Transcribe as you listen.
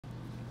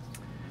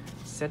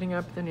setting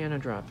up the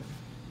NanoDrop.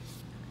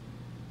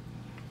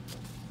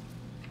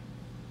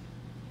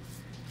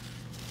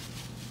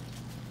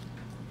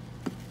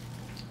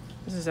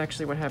 This is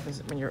actually what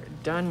happens when you're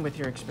done with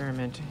your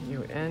experiment.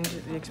 You end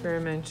the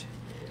experiment,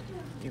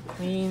 you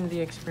clean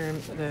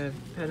the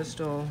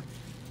pedestal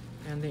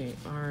and the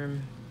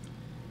arm,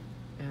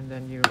 and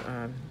then you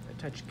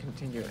touch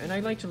continue. And I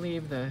like to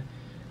leave the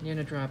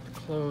NanoDrop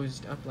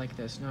closed up like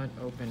this, not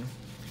open,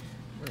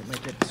 where it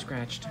might get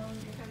scratched.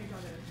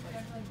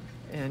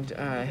 And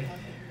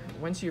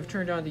once you've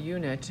turned on the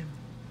unit,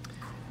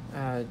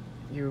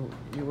 you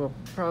will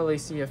probably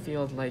see a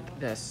field like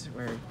this,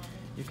 where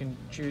you can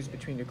choose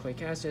between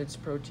nucleic acids,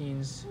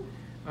 proteins,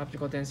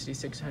 optical density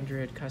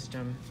 600,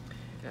 custom.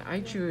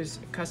 I choose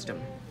custom.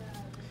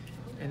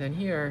 And then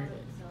here,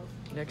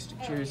 next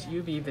choose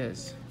UV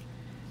Vis.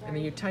 And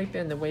then you type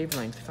in the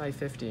wavelength,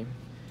 550.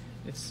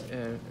 It's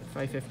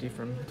 550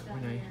 from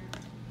when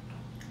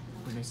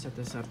I set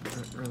this up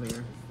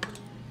earlier.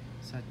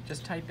 So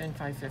just type in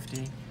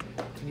 550.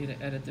 If you need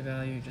to edit the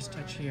value, just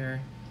touch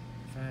here.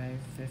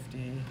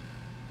 550,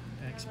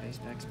 backspace,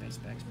 backspace,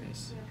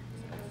 backspace.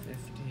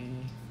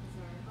 550,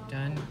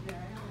 done.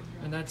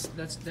 And that's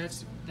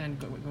then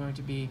going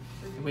to be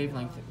the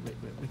wavelength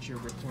which you're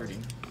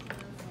recording.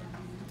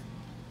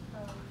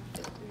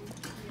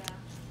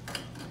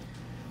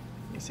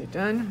 You say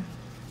done,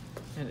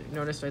 and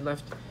notice I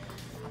left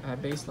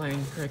baseline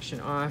correction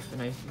off,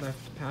 and I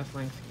left path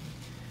length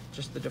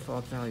just the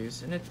default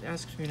values. And it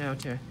asks me now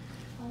to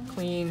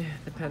clean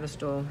the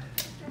pedestal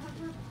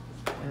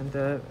and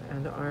the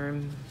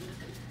arm,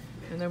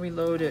 and then we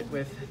load it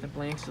with the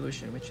blank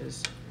solution, which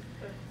is,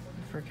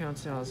 for count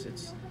cells,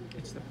 it's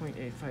the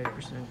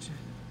 0.85%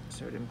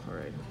 sodium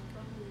chloride.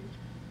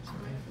 So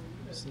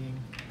I'm see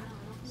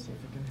if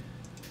we can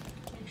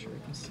make sure we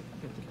can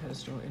get the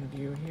pedestal in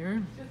view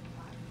here.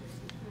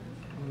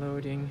 I'm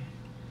loading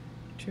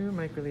 2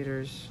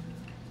 microliters,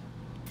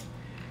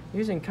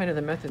 using kind of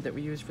the method that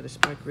we use for the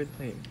spot grid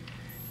plate,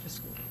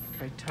 just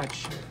by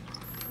touch.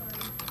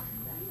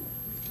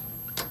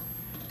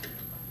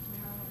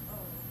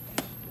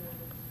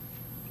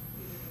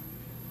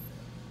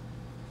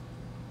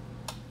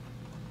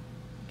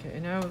 Okay,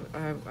 and now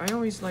I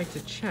always like to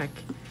check,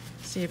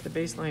 see if the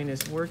baseline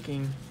is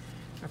working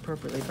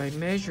appropriately by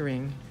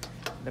measuring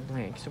the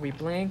blank. So we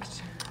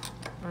blanked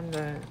on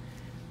the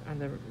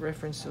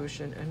reference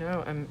solution, and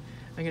now I'm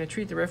going to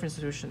treat the reference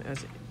solution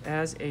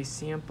as a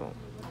sample,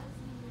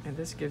 and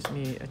this gives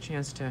me a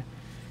chance to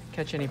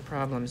catch any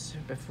problems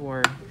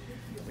before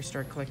we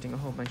start collecting a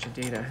whole bunch of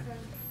data.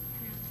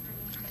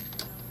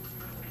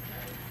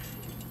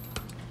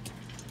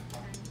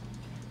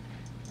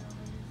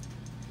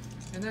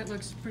 And that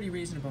looks pretty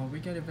reasonable. We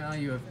get a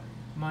value of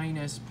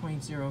minus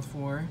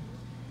 0.04,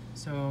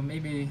 so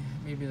maybe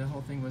the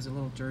whole thing was a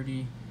little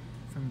dirty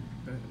from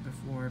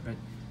before, but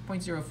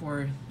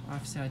 0.04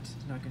 offset is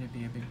not going to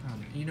be a big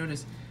problem. And you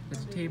notice that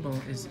the table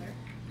is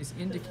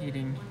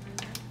indicating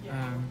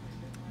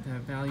the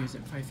values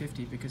at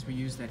 550 because we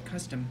use that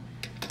custom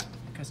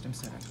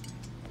setup.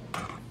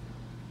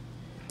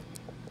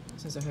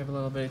 Since I have a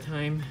little bit of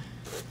time,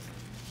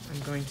 I'm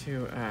going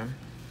to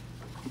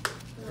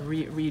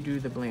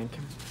redo the blank.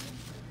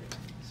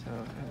 So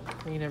I'll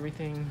clean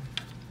everything.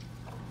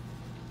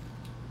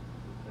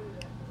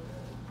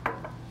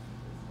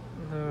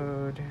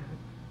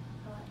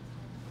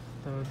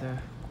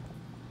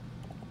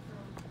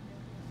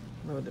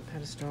 Load the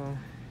pedestal.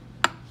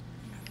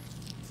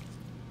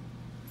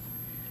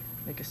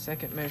 Make a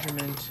second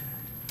measurement.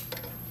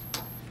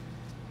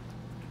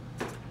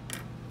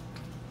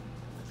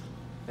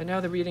 And now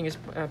the reading is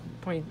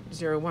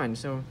 0.01,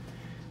 so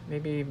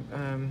maybe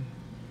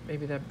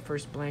that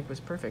first blank was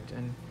perfect,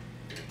 and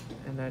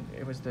that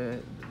it was the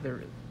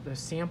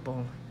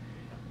sample,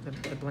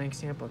 the blank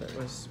sample that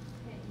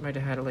might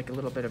have had like a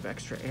little bit of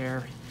extra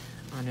air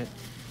on it.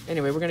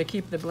 Anyway, we're going to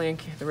keep the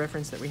blank, the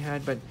reference that we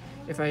had, but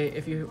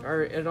if you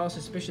are at all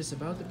suspicious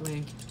about the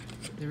blank,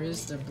 there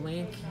is the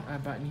blank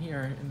button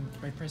here,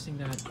 and by pressing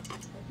that,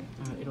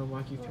 it'll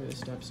walk you through the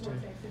steps to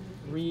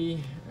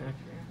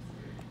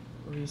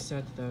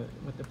reset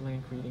what the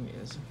blank reading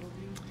is.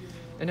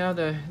 And now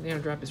the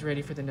NanoDrop is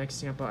ready for the next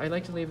sample. I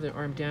like to leave the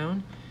arm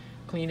down,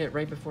 clean it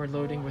right before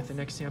loading with the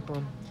next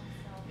sample,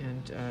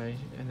 and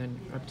then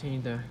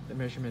obtain the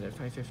measurement at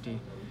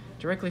 550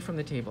 directly from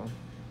the table.